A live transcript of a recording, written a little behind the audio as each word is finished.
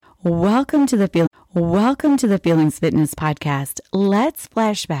Welcome to the Feelings Fitness Podcast. Let's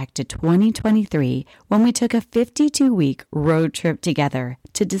flash back to 2023 when we took a 52-week road trip together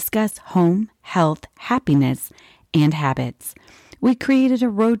to discuss home, health, happiness, and habits. We created a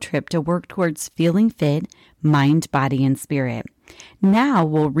road trip to work towards feeling fit, mind, body, and spirit. Now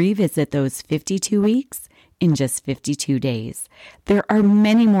we'll revisit those 52 weeks in just 52 days. There are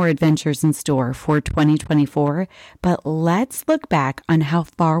many more adventures in store for 2024, but let's look back on how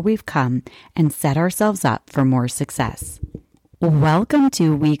far we've come and set ourselves up for more success. Welcome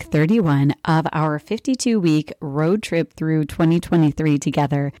to week 31 of our 52-week road trip through 2023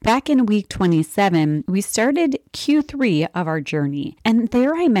 together. Back in week 27, we started Q3 of our journey, and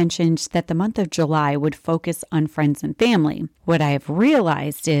there I mentioned that the month of July would focus on friends and family. What I have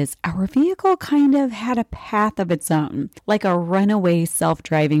realized is our vehicle kind of had a path of its own, like a runaway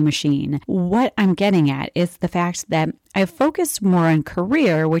self-driving machine. What I'm getting at is the fact that I've focused more on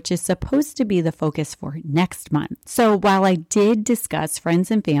career, which is supposed to be the focus for next month. So while I did discuss friends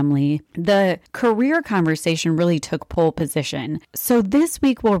and family, the career conversation really took pole position. So this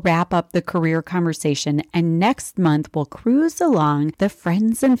week we'll wrap up the career conversation, and next month we'll cruise along the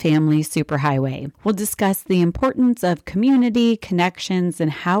friends and family superhighway. We'll discuss the importance of community, connections,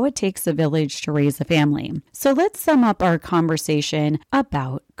 and how it takes a village to raise a family. So let's sum up our conversation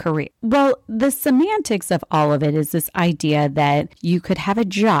about career. Well, the semantics of all of it is this idea that you could have a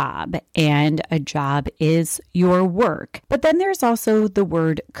job and a job is your work. But then there's also the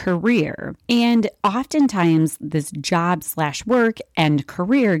word career. And oftentimes this job/work and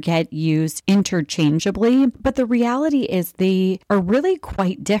career get used interchangeably, but the reality is they are really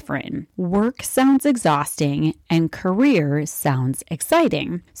quite different. Work sounds exhausting and career sounds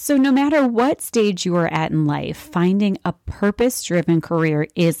exciting. So no matter what stage you are at in life, finding a purpose-driven career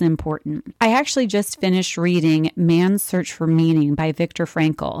is important. I actually just finished reading Man's Search for Meaning by Victor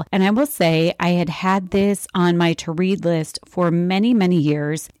Frankel, and I will say I had this on my to-read list for many, many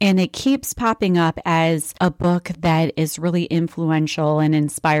years, and it keeps popping up as a book that is really influential and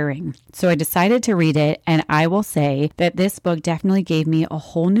inspiring. So I decided to read it, and I will say that this book definitely gave me a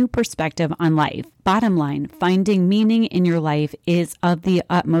whole new perspective on life. Bottom line, finding meaning in your life is of the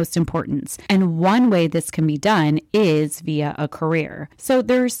utmost importance. And one way this can be done is via a career. So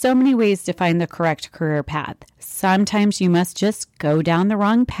there are so many ways to find the correct career path. Sometimes you must just go down the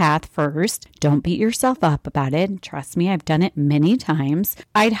wrong path first. Don't beat yourself up about it. Trust me, I've done it many times.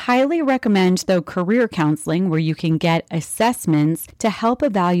 I'd highly recommend, though, career counseling, where you can get assessments to help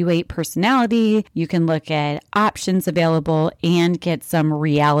evaluate personality. You can look at options available and get some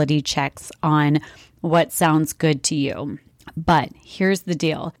reality checks on what sounds good to you. But here's the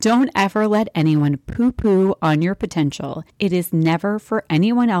deal. Don't ever let anyone poo-poo on your potential. It is never for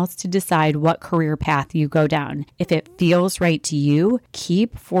anyone else to decide what career path you go down. If it feels right to you,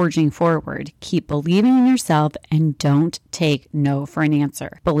 keep forging forward. Keep believing in yourself and don't take no for an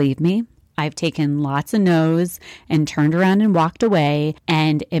answer. Believe me, I've taken lots of no's and turned around and walked away,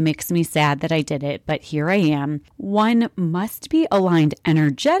 and it makes me sad that I did it, but here I am. One must be aligned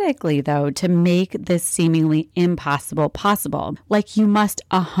energetically, though, to make this seemingly impossible possible. Like you must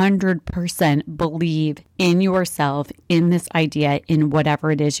 100% believe in yourself, in this idea, in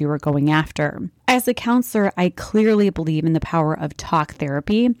whatever it is you are going after. As a counselor, I clearly believe in the power of talk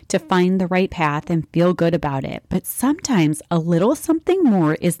therapy to find the right path and feel good about it. But sometimes a little something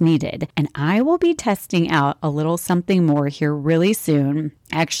more is needed. And I will be testing out a little something more here really soon.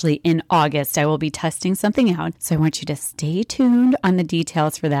 Actually, in August, I will be testing something out. So I want you to stay tuned on the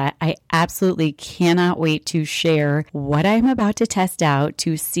details for that. I absolutely cannot wait to share what I'm about to test out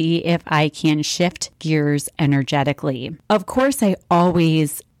to see if I can shift gears energetically. Of course, I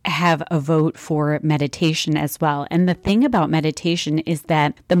always have a vote for meditation as well. And the thing about meditation is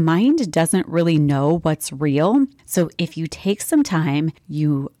that the mind doesn't really know what's real. So if you take some time,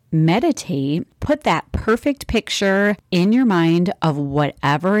 you meditate, put that perfect picture in your mind of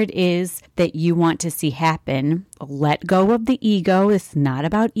whatever it is that you want to see happen. Let go of the ego. It's not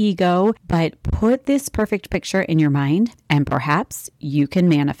about ego, but put this perfect picture in your mind and perhaps you can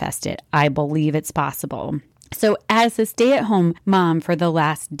manifest it. I believe it's possible. So as a stay-at-home mom for the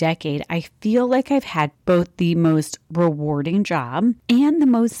last decade, I feel like I've had both the most rewarding job and the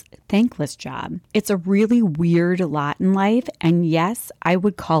most thankless job. It's a really weird lot in life, and yes, I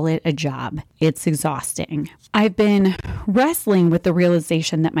would call it a job. It's exhausting. I've been wrestling with the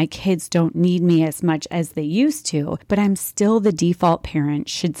realization that my kids don't need me as much as they used to, but I'm still the default parent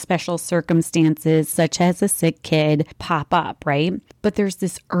should special circumstances such as a sick kid pop up, right? But there's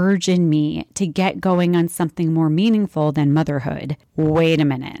this urge in me to get going on something more meaningful than motherhood. Wait a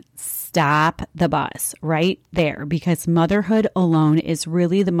minute. stop the bus right there, because motherhood alone is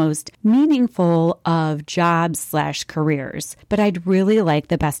really the most meaningful of jobs/careers. But I'd really like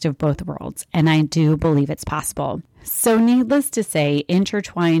the best of both worlds, and I do believe it's possible. So needless to say,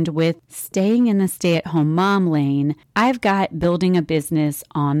 intertwined with staying in the stay-at-home mom lane, I've got building a business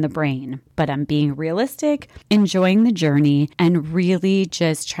on the brain. But I'm being realistic, enjoying the journey, and really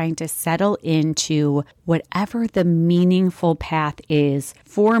just trying to settle into whatever the meaningful path is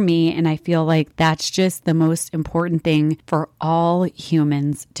for me. And I feel like that's just the most important thing for all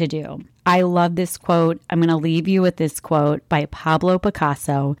humans to do. I love this quote. I'm going to leave you with this quote by Pablo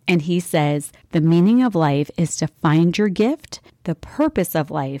Picasso. And he says, "The meaning of life is to find your gift. The purpose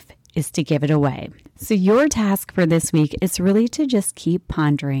of life is to give it away." So your task for this week is really to just keep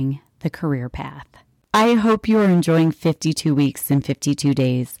pondering the career path. I hope you are enjoying 52 Weeks in 52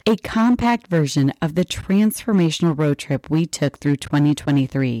 Days, a compact version of the transformational road trip we took through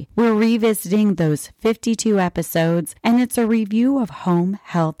 2023. We're revisiting those 52 episodes, and it's a review of home,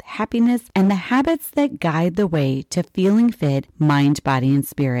 health, happiness, and the habits that guide the way to feeling fit, mind, body, and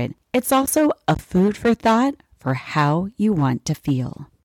spirit. It's also a food for thought for how you want to feel.